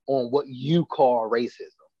observation on what you call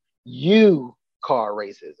racism. You call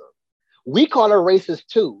racism. We call it racist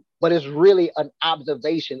too, but it's really an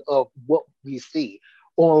observation of what we see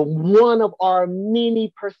on one of our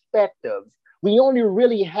many perspectives. We only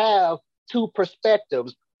really have 2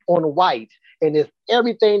 perspectives on white, and it's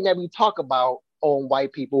everything that we talk about on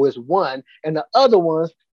white people is one, and the other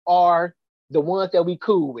ones are the ones that we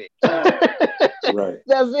cool with. Right.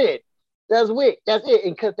 That's it. That's it.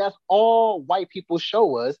 And because that's all white people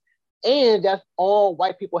show us, and that's all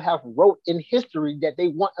white people have wrote in history that they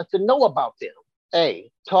want us to know about them. Hey,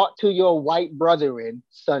 talk to your white brethren,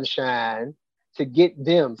 sunshine, to get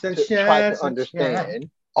them to try to understand.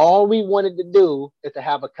 All we wanted to do is to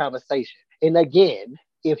have a conversation. And again,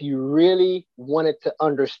 if you really wanted to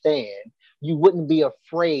understand, you wouldn't be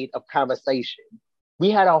afraid of conversation. We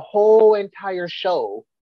had a whole entire show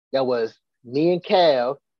that was me and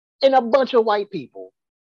Kev and a bunch of white people.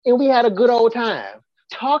 And we had a good old time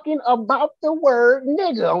talking about the word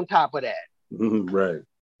nigga on top of that. Right.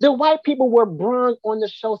 The white people were brung on the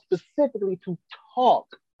show specifically to talk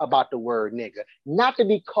about the word nigga, not to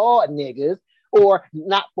be called niggas or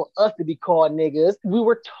not for us to be called niggas. We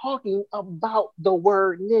were talking about the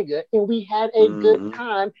word nigga and we had a good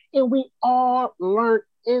time and we all learned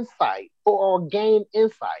insight or gained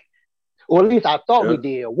insight. Or at least I thought we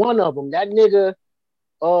did. One of them, that nigga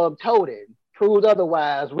Toted, proved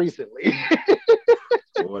otherwise recently.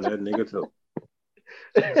 Boy, that nigga too.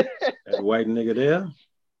 That white nigga there.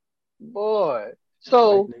 Boy.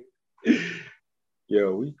 So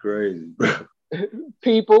yo, we crazy, bro.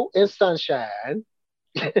 People in sunshine,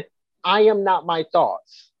 I am not my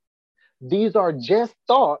thoughts. These are just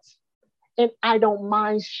thoughts, and I don't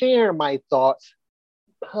mind sharing my thoughts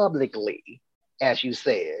publicly, as you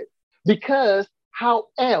said, because how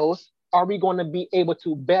else are we going to be able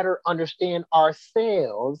to better understand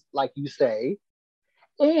ourselves, like you say,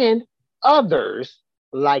 and others,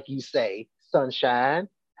 like you say, sunshine?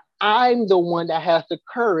 I'm the one that has the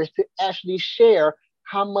courage to actually share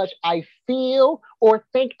how much I feel or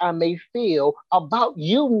think I may feel about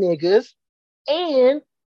you niggas and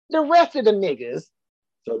the rest of the niggas.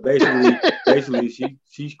 So basically,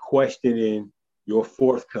 she's questioning your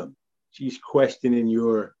forthcoming. She's questioning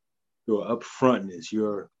your upfrontness.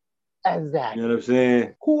 Exactly. You know what I'm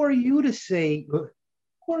saying? Who are you to say? Who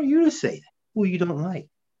are you to say that? Who you don't like?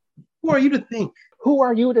 Who are you to think? Who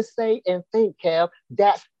are you to say and think, Kev?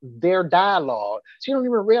 That's their dialogue. She don't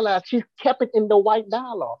even realize she kept it in the white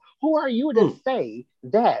dialogue. Who are you to say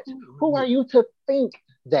that? Who are you to think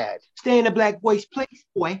that? Stay in the black boy's place,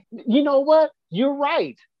 boy. You know what? You're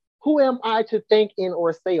right. Who am I to think in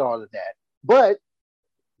or say all of that? But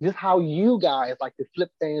just how you guys like to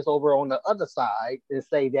flip things over on the other side and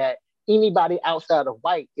say that anybody outside of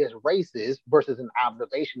white is racist versus an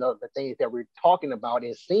observation of the things that we're talking about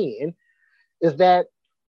and seeing, is that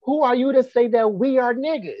who are you to say that we are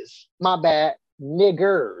niggas? My bad,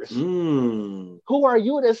 niggers. Who are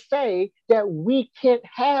you to say that we can't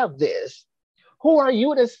have this? Who are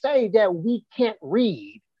you to say that we can't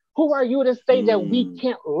read? Who are you to say that we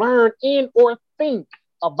can't learn in or think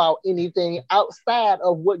about anything outside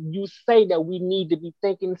of what you say that we need to be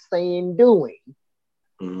thinking, saying, doing?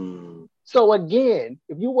 So again,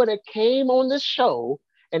 if you would have came on the show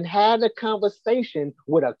and had a conversation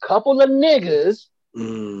with a couple of niggas,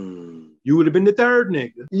 you would have been the third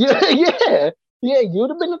nigga. Yeah, you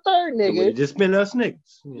would have been the third nigga. It would have just been us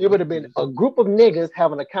niggas. It would have been a group of niggas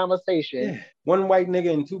having a conversation. Yeah. One white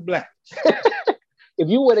nigga and two blacks. If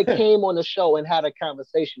you would have came on the show and had a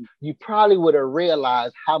conversation, you probably would have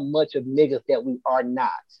realized how much of niggas that we are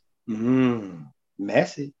not.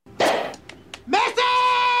 Messy. Messy!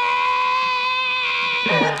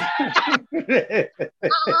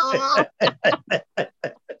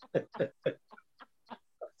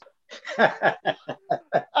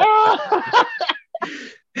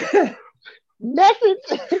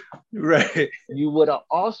 Message. Right. You would have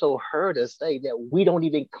also heard us say that we don't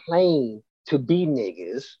even claim to be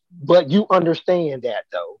niggas, but you understand that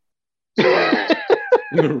though.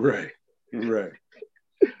 Right.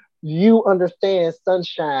 You understand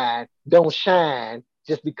sunshine don't shine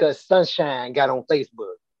just because sunshine got on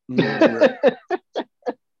Facebook.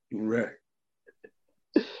 Right.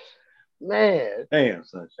 Man. Damn,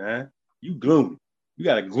 sunshine. You gloomy. You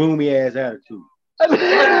got a gloomy ass attitude.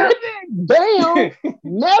 Damn.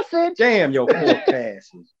 Message. Damn, your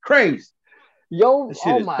forecast is crazy. Yo,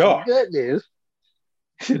 oh my goodness.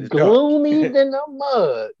 Gloomy than the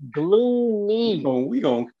mud. Gloomy.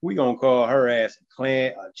 We gonna call her ass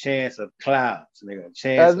a chance of clouds, nigga. A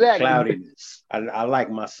chance of cloudiness. I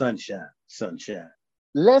like my sunshine.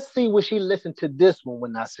 Let's see when she listened to this one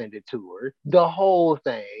when I send it to her. The whole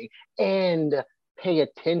thing. And pay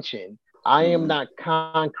attention. I am not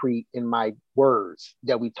concrete in my words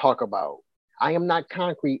that we talk about. I am not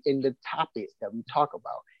concrete in the topics that we talk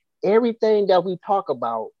about. Everything that we talk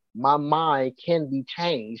about, my mind can be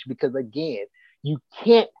changed because, again, you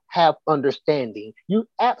can't have understanding.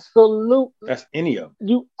 That's any of them.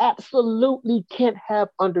 You absolutely can't have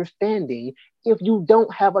understanding if you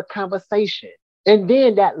don't have a conversation. And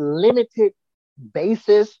then that limited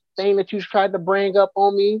basis thing that you tried to bring up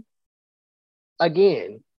on me,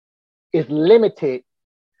 again, is limited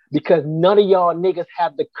because none of y'all niggas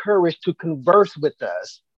have the courage to converse with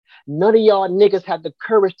us. None of y'all niggas have the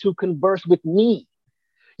courage to converse with me.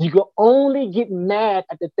 You can only get mad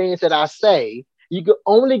at the things that I say You can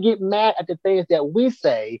only get mad at the things that we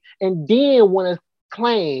say and then want to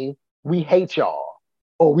claim we hate y'all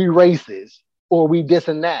or we racist or we this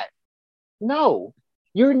and that. No,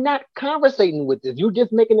 you're not conversating with this. You're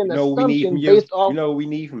just making an assumption based off. You know what we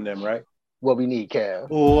need from them, right? What we need, Cal.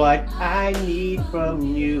 What I need from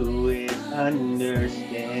you is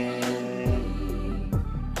understanding.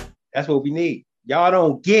 That's what we need. Y'all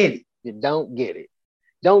don't get it. You don't get it.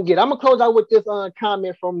 Don't get it. I'm going to close out with this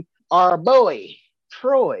comment from our boy,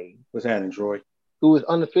 Troy. What's happening, Troy? Who is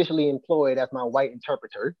unofficially employed as my white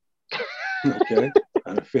interpreter. Okay.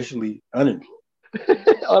 Unofficially unemployed.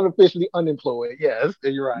 Unofficially unemployed. Yes,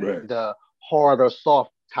 you're right. The hard or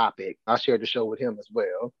soft topic. I shared the show with him as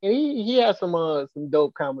well. And he has some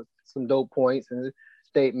dope comments, some dope points and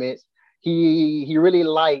statements. He really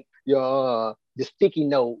liked your the sticky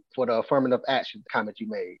note for the affirmative action comment you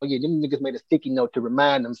made. Oh yeah, them niggas made a sticky note to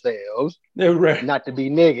remind themselves not to be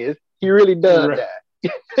niggas. He really does that.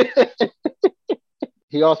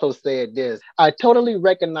 He also said this: I totally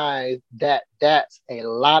recognize that that's a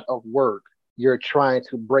lot of work you're trying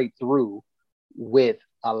to break through with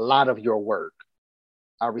a lot of your work.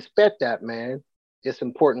 I respect that, man. It's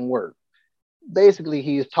important work. Basically,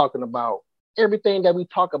 he's talking about everything that we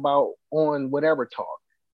talk about on Whatever Talk.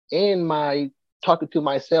 In my Talking to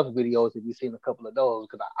Myself videos, if you've seen a couple of those,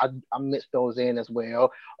 because I mixed those in as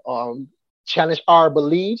well. Challenge our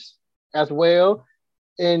beliefs as well.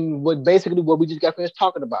 And what we just got finished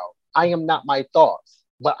talking about. I am not my thoughts,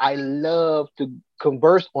 but I love to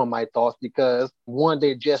converse on my thoughts because one,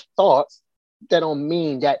 they're just thoughts. That don't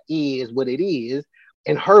mean that is what it is.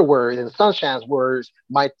 In her words, in Sunshine's words,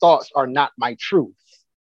 my thoughts are not my truth.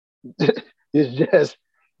 It's just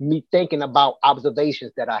me thinking about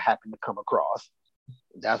observations that I happen to come across.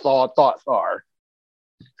 That's all thoughts are.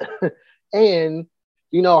 And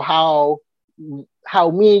you know how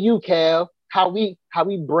me and you, Cal, how we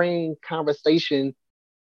bring conversation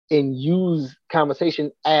and use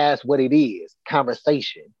conversation as what it is,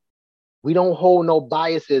 conversation. We don't hold no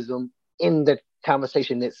biasism in the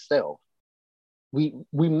conversation itself. We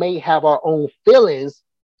may have our own feelings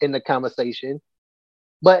in the conversation,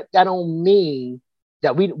 but that don't mean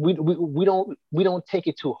that we don't take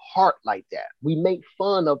it to heart like that. We make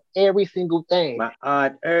fun of every single thing. My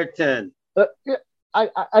Aunt Ayrton. I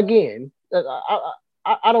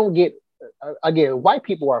don't get. Again, white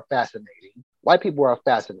people are fascinating. White people are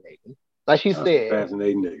fascinating. Like she said,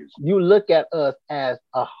 fascinating niggas. You look at us as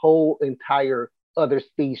a whole entire other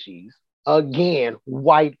species. Again,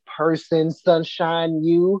 white person, Sunshine,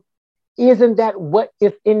 you. Isn't that what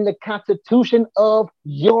is in the Constitution of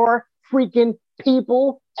your freaking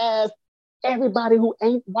people as everybody who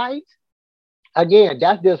ain't white? Again,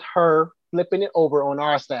 that's just her flipping it over on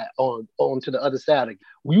our side, on to the other side again.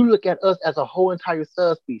 You look at us as a whole entire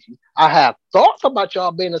subspecies. I have thoughts about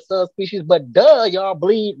y'all being a subspecies, but duh, y'all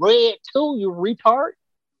bleed red too, you retard.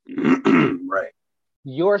 Right.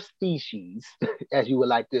 Your species, as you would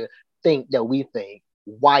like to think that we think,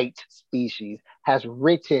 white species, has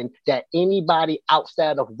written that anybody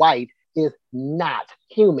outside of white is not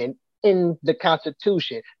human in the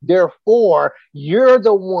Constitution. Therefore, you're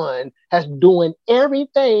the one that's doing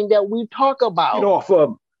everything that we talk about. Get off of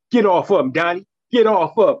him. Get off of him, Donnie. Get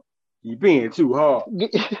off of him. You're being too hard. Give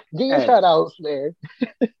your shout outs, man.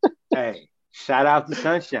 Hey, shout out to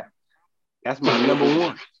Sunshine. That's my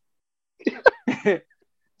number one.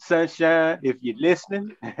 Sunshine, if you're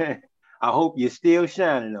listening, I hope you're still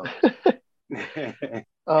shining on it.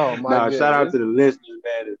 Oh my God. Shout out to the listeners,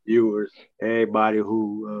 man, the viewers, everybody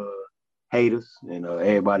who hate us and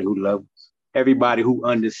everybody who loves us, everybody who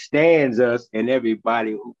understands us and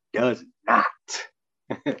everybody who does not.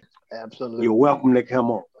 Absolutely. You're welcome to come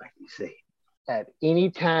on, like you say. At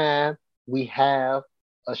any time we have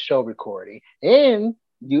a show recording, and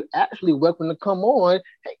you actually welcome to come on.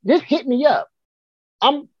 Hey, just hit me up.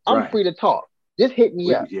 I'm right. Free to talk. Just hit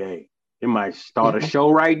me up. Yeah, it might start a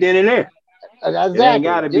show right then and there. Exactly. It ain't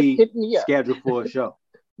gotta be scheduled for a show.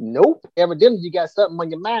 Nope. Evidently, you got something on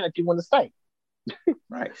your mind that you want to say.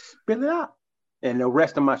 Right. Spill it out. And the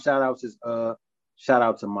rest of my shout outs is shout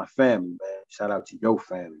out to my family, man. Shout out to your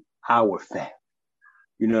family, our family.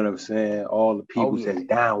 You know what I'm saying? All the people that's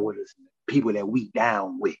down with us, people that we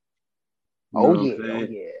down with.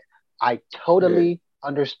 Yeah. I totally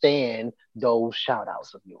understand those shout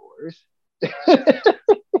outs of yours.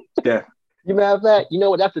 Yeah. You matter of fact, you know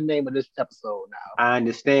what? That's the name of this episode now. I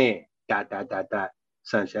understand. ...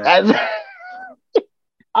 Sunshine.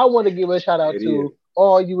 I want to give a shout out to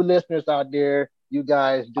all you listeners out there. You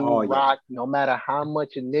guys do rock, no matter how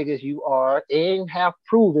much of niggas you are, and have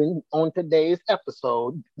proven on today's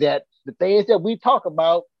episode that the things that we talk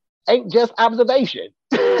about ain't just observation.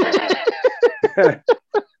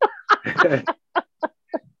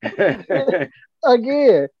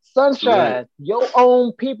 Again, sunshine, your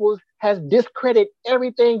own people has discredited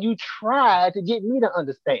everything you tried to get me to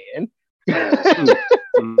understand.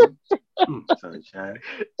 Sunshine.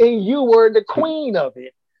 And you were the queen of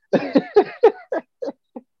it.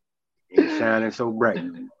 Ain't shining so bright.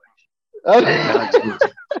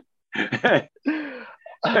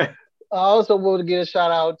 I also want to give a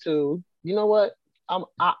shout out to, you know what?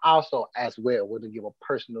 I also as well want to give a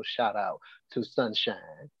personal shout out to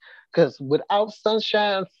Sunshine. Because without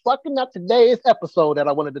Sunshine fucking up today's episode that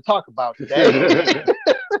I wanted to talk about today,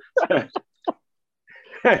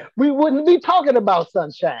 we wouldn't be talking about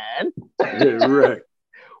Sunshine. Right.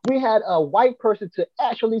 We had a white person to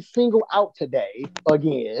actually single out today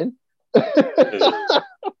again.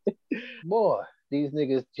 Boy, these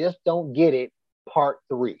niggas just don't get it. Part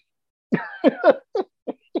 3.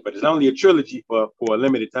 But it's only a trilogy for a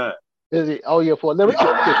limited time. Is it? Oh yeah, for a limited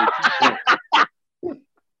time.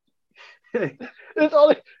 It's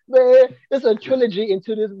only, man, it's a trilogy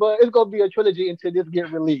into this, but it's gonna be a trilogy until this get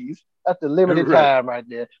released. That's the limited time right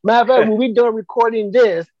there. Matter of fact, when we done recording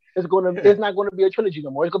this, it's not gonna be a trilogy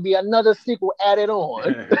no more. It's gonna be another sequel added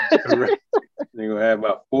on. Right. They're gonna have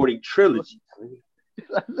about 40 trilogies.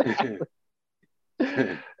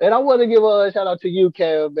 And I want to give a shout out to you,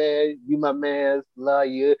 Carol, man. You my man. Love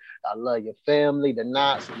you. I love your family. The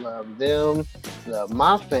Knots, love them. Love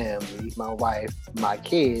my family, my wife, my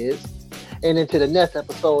kids. And into the next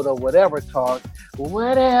episode of Whatever Talk,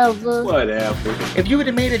 whatever. If you would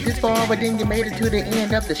have made it this far, but then you made it to the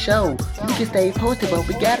end of the show, you can stay posted, but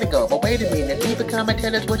we gotta go. But wait a minute, leave a comment,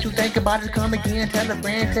 tell us what you think about it. Come again, tell a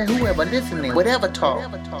friend, tell whoever listening. Whatever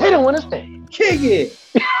Talk. They don't want to stay. Kick it.